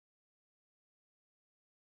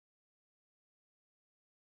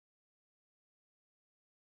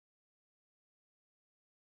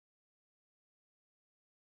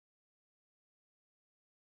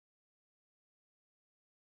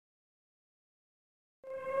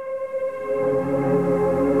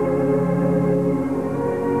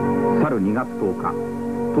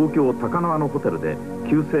東京高輪のホテルで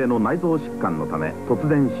急性の内臓疾患のため突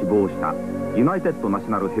然死亡したユナイテッドナショ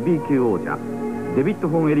ナルヘビー級王者デビッド・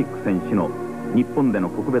フォン・エリック選手の日本での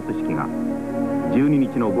告別式が12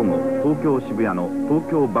日の午後、東京渋谷の東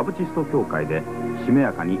京バプチスト教会でしめ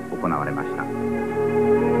やかに行われました。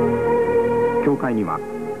教会には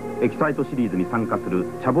エキサイトシリーズに参加する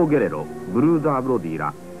チャボ・ゲレロ、ブルーザー・ブロディ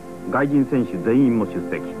ら外人選手全員も出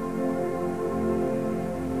席。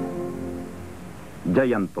ジャ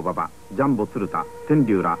イアント馬場、ジャンボ鶴田、天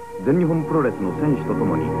竜ら全日本プロレスの選手とと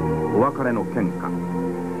もにお別れの献花、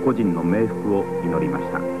個人の冥福を祈りまし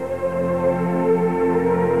た。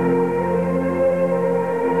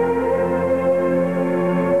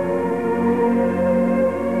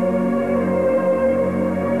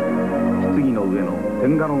棺の上のテ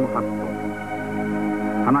ンガロンハッ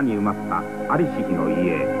ト、花に埋まったアリシヒの遺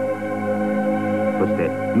影、そして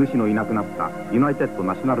主のいなくなったユナイテッド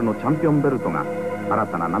ナショナルのチャンピオンベルトが新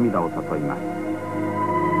たな涙を誘います。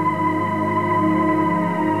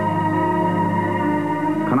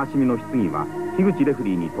悲しみの棺は樋口レフ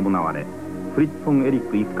リーに伴われ、フリッツ・フォン・エリッ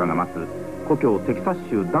ク一家が待つ故郷テキサス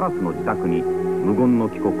州ダラスの自宅に無言の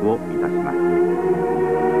帰国をいたします。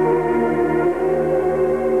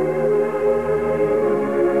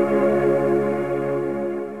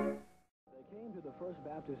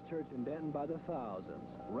Church in Denton by the thousands,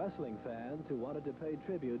 wrestling fans who wanted to pay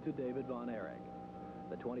tribute to David Von Erich.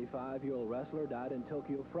 The 25-year-old wrestler died in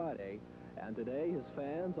Tokyo Friday, and today his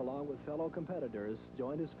fans, along with fellow competitors,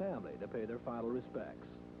 joined his family to pay their final respects.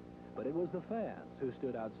 But it was the fans who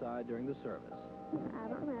stood outside during the service.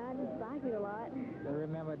 I don't know, I just like it a lot. I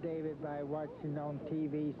remember David by watching on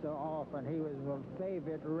TV so often. He was my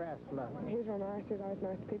favorite wrestler. He was real nice. He was always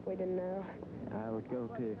nice to people we didn't know. I would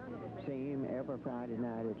go to see him every Friday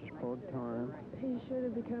night at the sport tournament. He should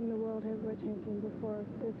have become the world heavyweight champion before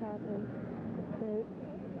this happened. But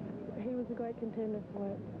he was a great contender for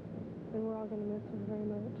it, and we're all going to miss him very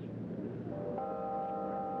much.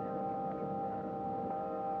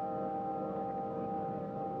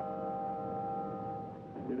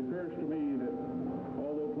 It occurs to me that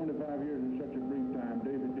although 25 years is such a brief time,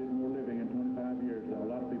 David did more living in 25 years than a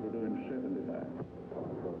lot of people do in 75.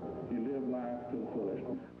 He lived life to the fullest.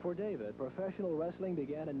 For David, professional wrestling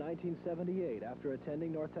began in 1978 after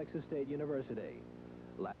attending North Texas State University.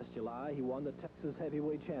 Last July, he won the Texas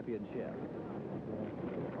Heavyweight Championship.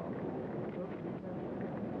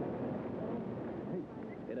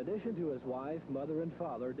 In addition to his wife, mother, and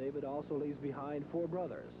father, David also leaves behind 4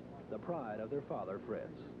 brothers, the pride of their father,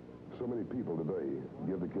 Fritz. So many people today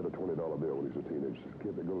give the kid a $20 bill when he's a teenager.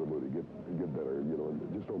 Kid, they go to the movie, get dinner, you know, and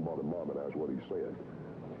just don't bother mom and ask what he said.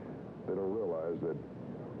 They don't realize that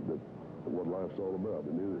what life's all about,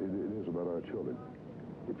 and it is about our children.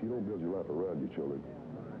 If you don't build your life around your children,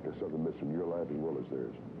 there's something missing in your life as well as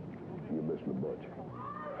theirs. You're missing a bunch.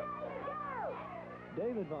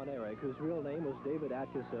 David Von Erich, whose real name was David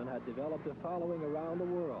Atchison, had developed a following around the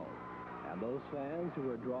world. And those fans who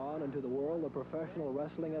were drawn into the world of professional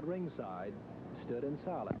wrestling at ringside stood in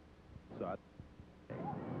silence.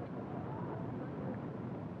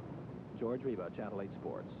 George Reba, Channel 8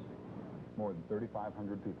 Sports. More than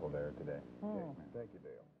 3,500 people there today. Oh. Thank you,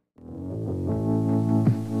 Dale.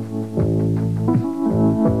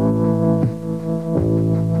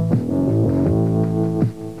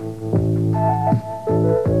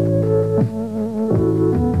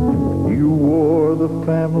 You wore the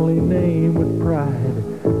family name with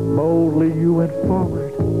pride. Boldly you went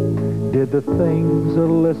forward, did the things a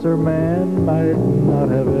lesser man might not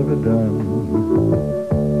have ever done.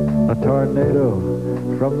 A tornado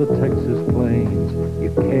from the Texas plains,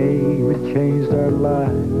 you came and changed our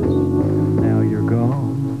lives. Now you're gone.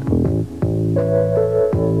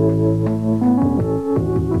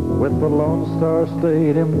 With the Lone Star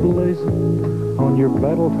State emblazoned on your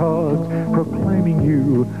battle togs, proclaiming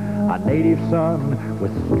you a native son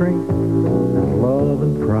with strength and love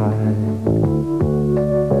and pride.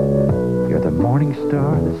 You're the morning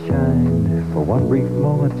star that shined for one brief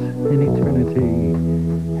moment in eternity,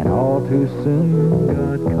 and all too soon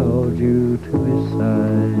God called you to his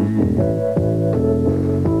side.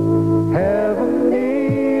 Heaven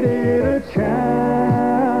needed a champion,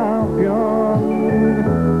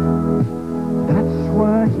 that's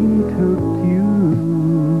why he took you.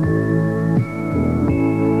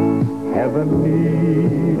 Heaven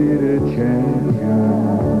needed a champion,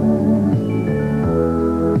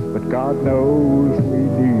 but God knows we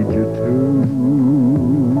need you too.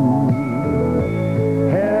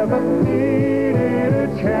 Heaven needed a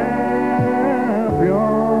champion,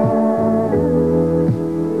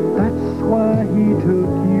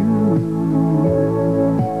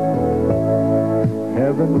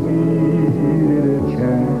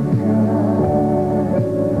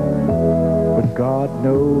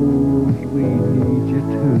 you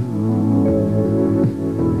too.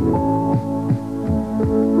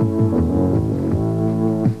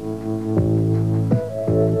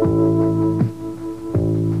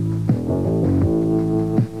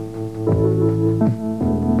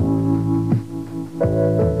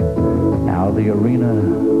 Now the arena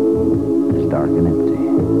is dark and empty,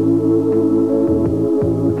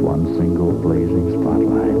 with one single blazing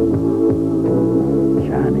spotlight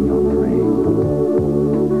shining on the ring.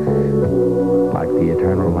 Like the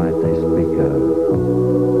eternal light they speak of,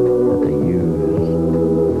 that they use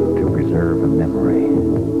to preserve a memory.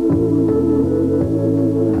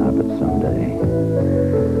 But someday,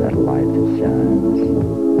 that light that shines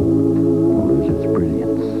will lose its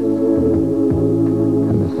brilliance.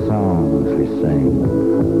 And the songs we sing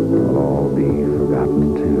will all be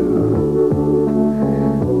forgotten too.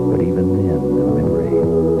 But even then, the memory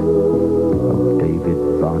of David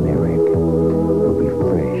Von Erich will be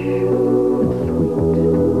fresh and sweet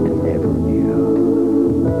and ever new.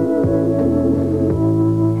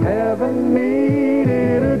 Heaven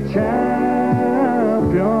needed a champion.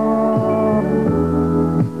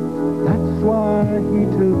 That's why he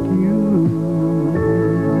took you.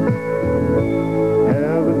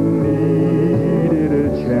 Heaven needed a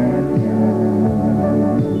champion.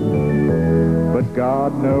 But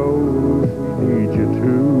God knows we need you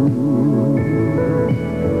too.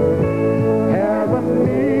 Heaven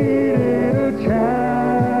needed a champion.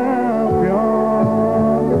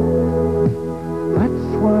 That's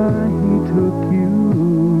why he took you.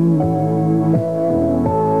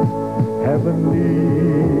 Heaven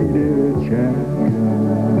needed a champion.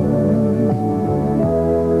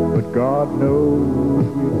 But God knows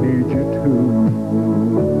we need you too.